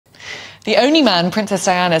The only man Princess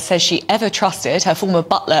Diana says she ever trusted, her former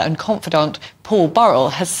butler and confidant Paul Burrell,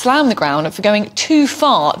 has slammed the ground for going too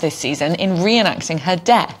far this season in reenacting her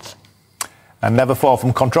death. And never far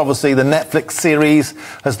from controversy, the Netflix series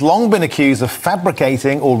has long been accused of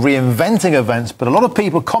fabricating or reinventing events, but a lot of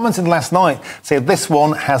people commenting last night said this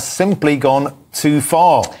one has simply gone too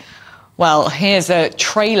far. Well, here's a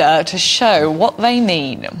trailer to show what they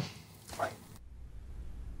mean.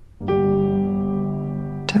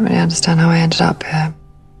 Don't really understand how I ended up here.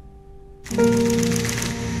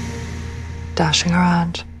 Dashing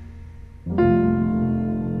around.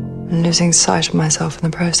 And losing sight of myself in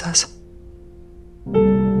the process. You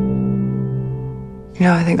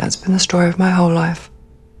know, I think that's been the story of my whole life.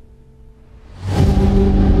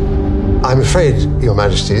 I'm afraid, Your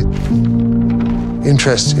Majesty,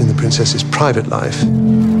 interest in the princess's private life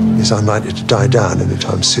is unlikely to die down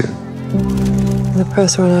anytime soon. The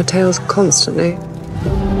press are on our tails constantly.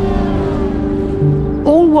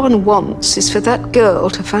 All one wants is for that girl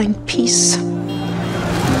to find peace.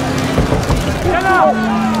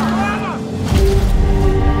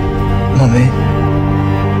 Mummy,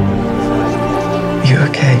 you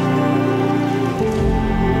okay?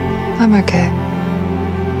 I'm okay.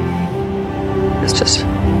 It's just...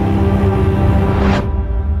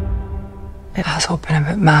 it has all been a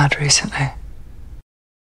bit mad recently.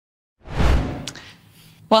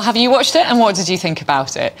 Well, have you watched it, and what did you think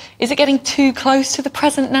about it? Is it getting too close to the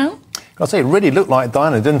present now? I'll say it really looked like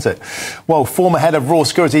Diana, didn't it? Well, former head of Royal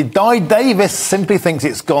Security Dai Davies simply thinks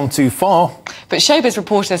it's gone too far. But Showbiz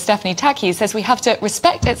reporter Takyi says we have to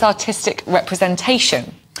respect its artistic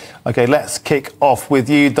representation. OK, let's kick off with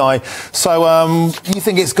you, Dai. So, you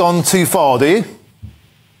think it's gone too far, do you?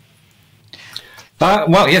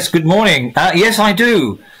 Well, yes, good morning. Yes, I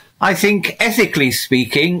do. I think, ethically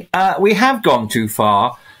speaking, we have gone too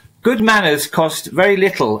far. Good manners cost very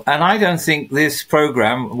little, and I don't think this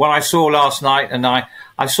programme, what I saw last night, and I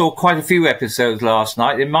saw quite a few episodes last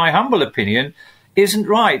night, in my humble opinion, isn't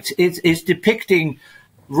right. It is depicting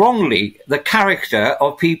wrongly the character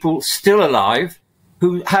of people still alive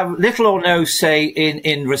who have little or no say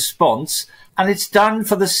in response, and it's done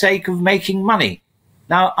for the sake of making money.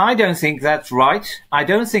 Now, I don't think that's right. I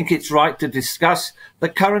don't think it's right to discuss the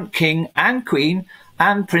current King and Queen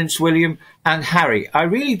and Prince William and Harry. I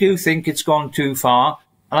really do think it's gone too far.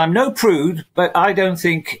 And I'm no prude, but I don't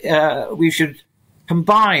think we should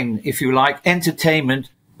combine, if you like, entertainment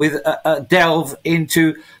with a delve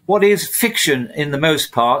into what is fiction in the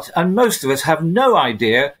most part. And most of us have no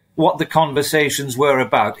idea what the conversations were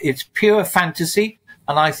about. It's pure fantasy,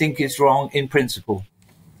 and I think it's wrong in principle.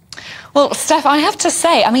 Well, Steph, I have to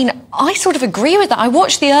say, I mean, I sort of agree with that. I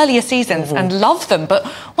watched the earlier seasons and loved them, but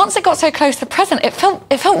once it got so close to the present, it felt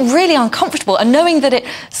really uncomfortable. And knowing that it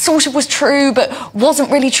sort of was true, but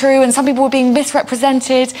wasn't really true, and some people were being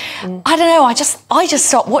misrepresented, I don't know, I just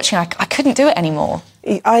stopped watching. I couldn't do it anymore.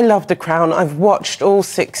 I love The Crown. I've watched all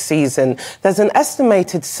 6 seasons. There's an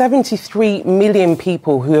estimated 73 million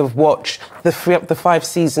people who have watched the 5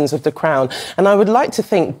 seasons of The Crown. And I would like to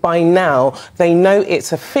think by now they know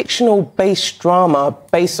it's a fictional-based drama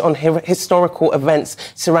based on historical events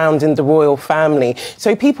surrounding the royal family.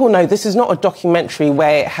 So people know this is not a documentary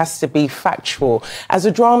where it has to be factual. As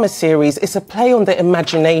a drama series, it's a play on the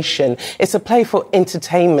imagination. It's a play for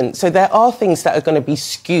entertainment. So there are things that are going to be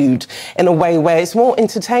skewed in a way where it's more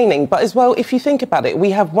entertaining, but as well, if you think about it,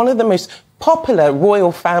 we have one of the most popular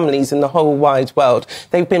royal families in the whole wide world.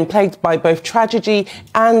 They've been plagued by both tragedy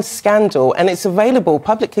and scandal, and it's available,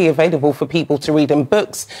 publicly available for people to read in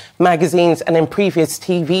books, magazines, and in previous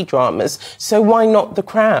TV dramas. So why not The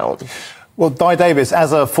Crown? Well, Dai Davies,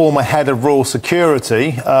 as a former head of Royal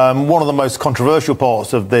Security, one of the most controversial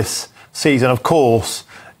parts of this season, of course,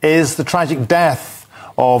 is the tragic death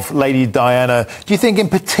of Lady Diana. Do you think in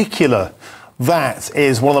particular that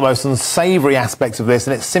is one of the most unsavoury aspects of this,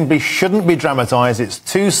 and it simply shouldn't be dramatised? It's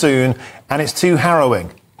too soon and it's too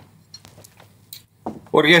harrowing?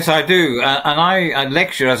 Well, yes, I do. And I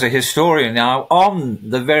lecture as a historian now on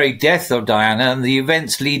the very death of Diana and the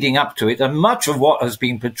events leading up to it. And much of what has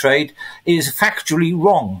been portrayed is factually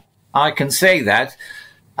wrong. I can say that.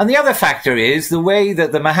 And the other factor is the way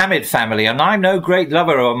that the Mohammed family, and I'm no great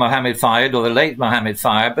lover of Mohammed Fayed or the late Mohammed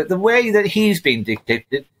Fayed, but the way that he's been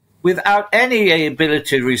depicted, without any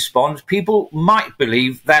ability to respond, people might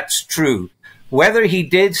believe that's true. Whether he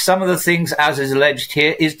did some of the things as is alleged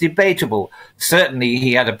here is debatable. Certainly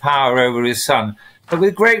he had a power over his son. But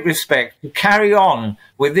with great respect, to carry on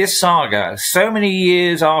with this saga so many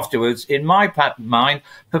years afterwards, in my mind,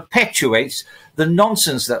 perpetuates the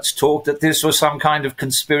nonsense that's talked that this was some kind of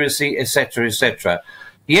conspiracy, etc., etc.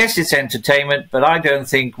 Yes, it's entertainment, but I don't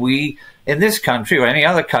think we in this country or any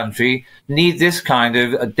other country need this kind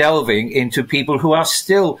of delving into people who are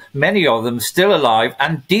still, many of them, still alive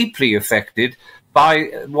and deeply affected by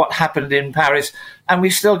what happened in Paris. And we're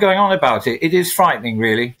still going on about it. It is frightening,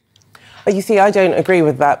 really. You see, I don't agree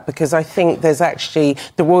with that, because I think there's actually,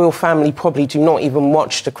 the royal family probably do not even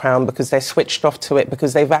watch The Crown because they're switched off to it,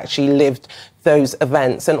 because they've actually lived those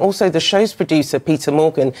events. And also the show's producer, Peter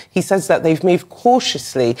Morgan, he says that they've moved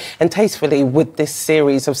cautiously and tastefully with this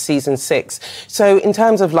series of season 6. So in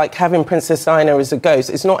terms of like having Princess Diana as a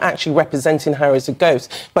ghost, it's not actually representing her as a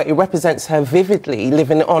ghost, but it represents her vividly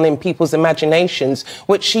living on in people's imaginations,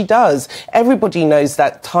 which she does. Everybody knows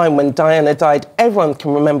that time when Diana died. Everyone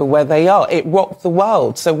can remember where they are. It rocked the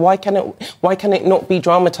world. So why can it not be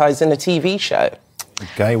dramatised in a TV show?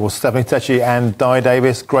 OK, well, Stephanie Takyi and Dai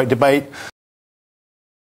Davies, great debate.